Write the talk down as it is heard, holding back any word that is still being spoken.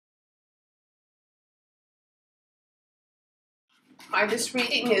This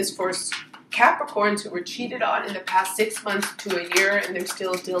reading is for Capricorns who were cheated on in the past 6 months to a year and they're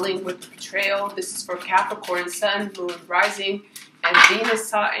still dealing with betrayal. This is for Capricorn Sun, Moon, Rising, and Venus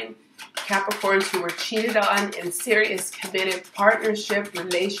sign. Capricorns who were cheated on in serious committed partnership,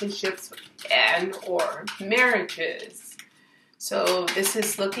 relationships, and or marriages. So this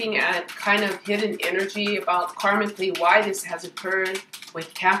is looking at kind of hidden energy about karmically why this has occurred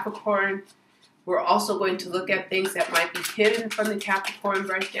with Capricorn. We're also going to look at things that might be hidden from the Capricorn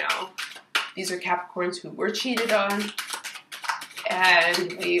right now. These are Capricorns who were cheated on.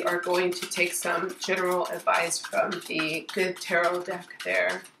 And we are going to take some general advice from the good tarot deck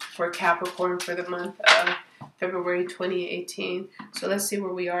there for Capricorn for the month of February 2018. So let's see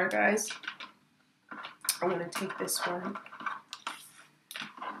where we are, guys. I want to take this one.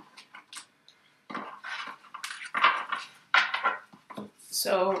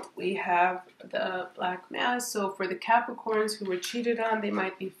 So we have the Black Mass. So for the Capricorns who were cheated on, they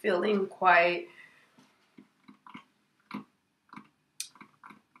might be feeling quite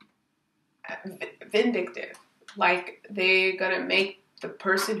vindictive. Like they're going to make the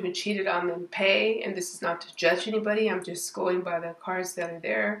person who cheated on them pay. And this is not to judge anybody. I'm just going by the cards that are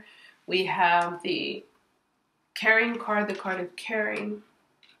there. We have the Caring card, the card of caring.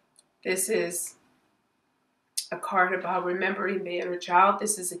 This is a card about remembering the inner child.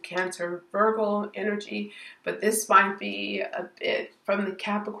 This is a Cancer Virgo energy, but this might be a bit from the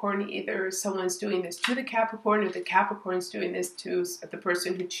Capricorn. Either someone's doing this to the Capricorn or the Capricorn's doing this to the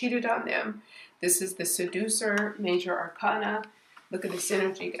person who cheated on them. This is the Seducer, Major Arcana. Look at this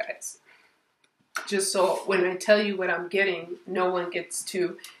energy, guys. Just so when I tell you what I'm getting, no one gets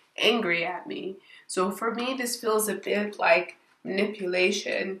too angry at me. So for me, this feels a bit like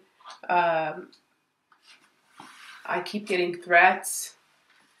manipulation. I keep getting threats,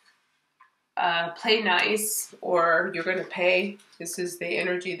 play nice, or you're going to pay. This is the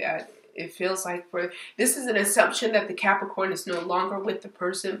energy that it feels like for, this is an assumption that the Capricorn is no longer with the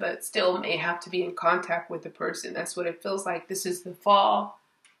person, but still may have to be in contact with the person. That's what it feels like. This is the Fall.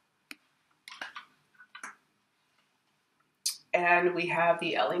 And we have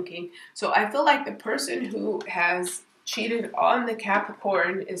the King. So I feel like the person who has cheated on the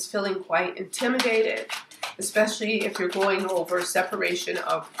Capricorn is feeling quite intimidated, especially if you're going over separation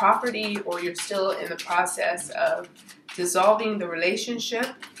of property or you're still in the process of dissolving the relationship.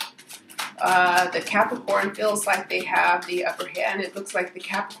 The Capricorn feels like they have the upper hand. It looks like the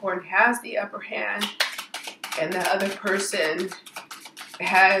Capricorn has the upper hand and the other person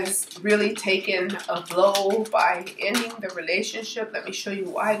has really taken a blow by ending the relationship. Let me show you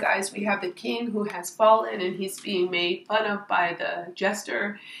why, guys. We have the King who has fallen and he's being made fun of by the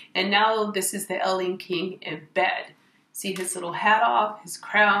jester. And now this is the King in bed. See his little hat off, his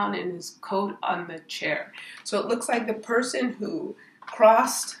crown, and his coat on the chair. So it looks like the person who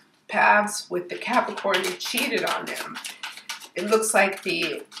crossed paths with the Capricorn and cheated on them. It looks like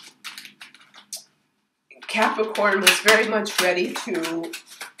the Capricorn was very much ready to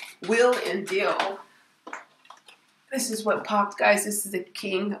wheel and deal. This is what popped, guys. This is the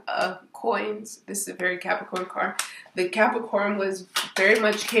King of Coins. This is a very Capricorn card. The Capricorn was very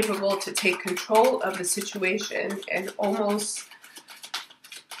much capable to take control of the situation and almost,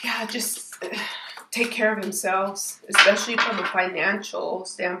 just take care of themselves, especially from a financial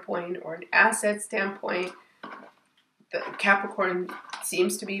standpoint or an asset standpoint. The Capricorn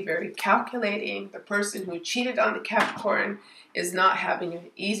seems to be very calculating. The person who cheated on the Capricorn is not having an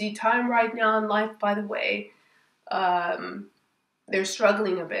easy time right now in life, by the way. They're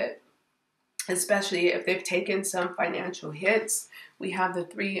struggling a bit, especially if they've taken some financial hits. We have the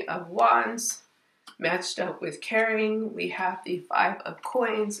Three of Wands matched up with Caring. We have the Five of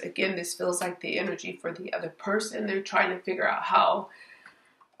Coins. Again, this feels like the energy for the other person. They're trying to figure out how...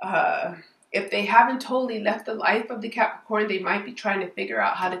 if they haven't totally left the life of the Capricorn, they might be trying to figure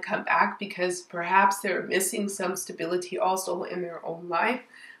out how to come back because perhaps they're missing some stability also in their own life.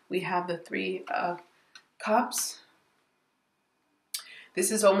 We have the Three of Cups. This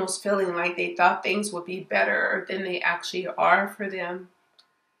is almost feeling like they thought things would be better than they actually are for them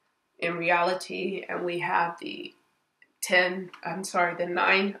in reality. And we have the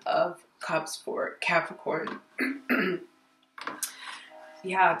Nine of Cups for Capricorn.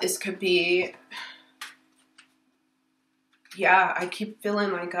 This could be, I keep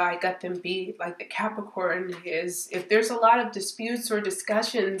feeling like I got them beat. Like the Capricorn is, if there's a lot of disputes or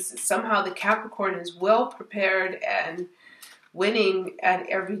discussions, somehow the Capricorn is well prepared and winning at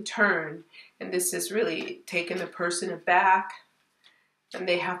every turn. And this is really taking the person aback and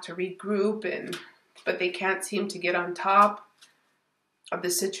they have to regroup, but they can't seem to get on top of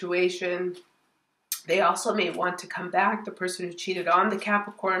the situation. They also may want to come back. The person who cheated on the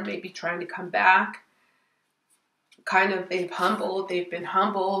Capricorn may be trying to come back. Kind of, they've been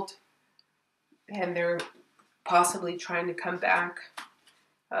humbled, and they're possibly trying to come back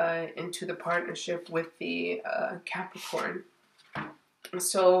into the partnership with the Capricorn.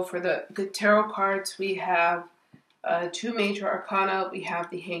 So for the tarot cards, we have two major arcana. We have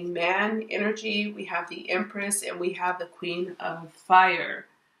the Hangman energy, we have the Empress, and we have the Queen of Fire.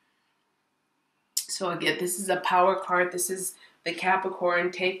 So again, this is a power card. This is the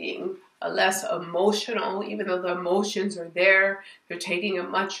Capricorn taking a less emotional, even though the emotions are there, they're taking a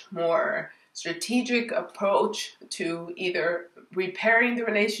much more strategic approach to either repairing the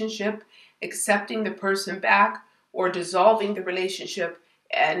relationship, accepting the person back, or dissolving the relationship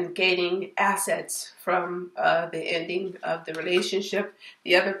and gaining assets from the ending of the relationship.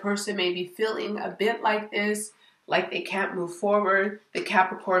 The other person may be feeling a bit like this, like they can't move forward. The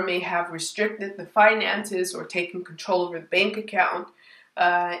Capricorn may have restricted the finances or taken control over the bank account.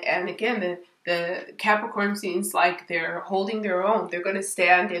 And again, the Capricorn seems like they're holding their own. They're going to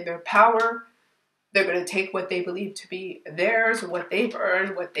stand in their power. They're going to take what they believe to be theirs, what they've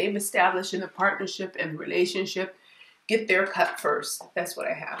earned, what they've established in the partnership and relationship. Get their cut first. That's what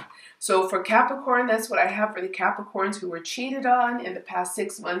I have. So for Capricorn, that's what I have for the Capricorns who were cheated on in the past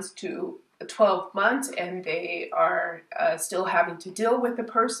 6 months to 12 months, and they are still having to deal with the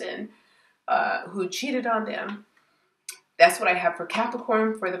person who cheated on them. That's what I have for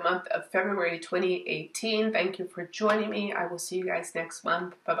Capricorn for the month of February 2018. Thank you for joining me. I will see you guys next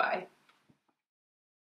month. Bye-bye.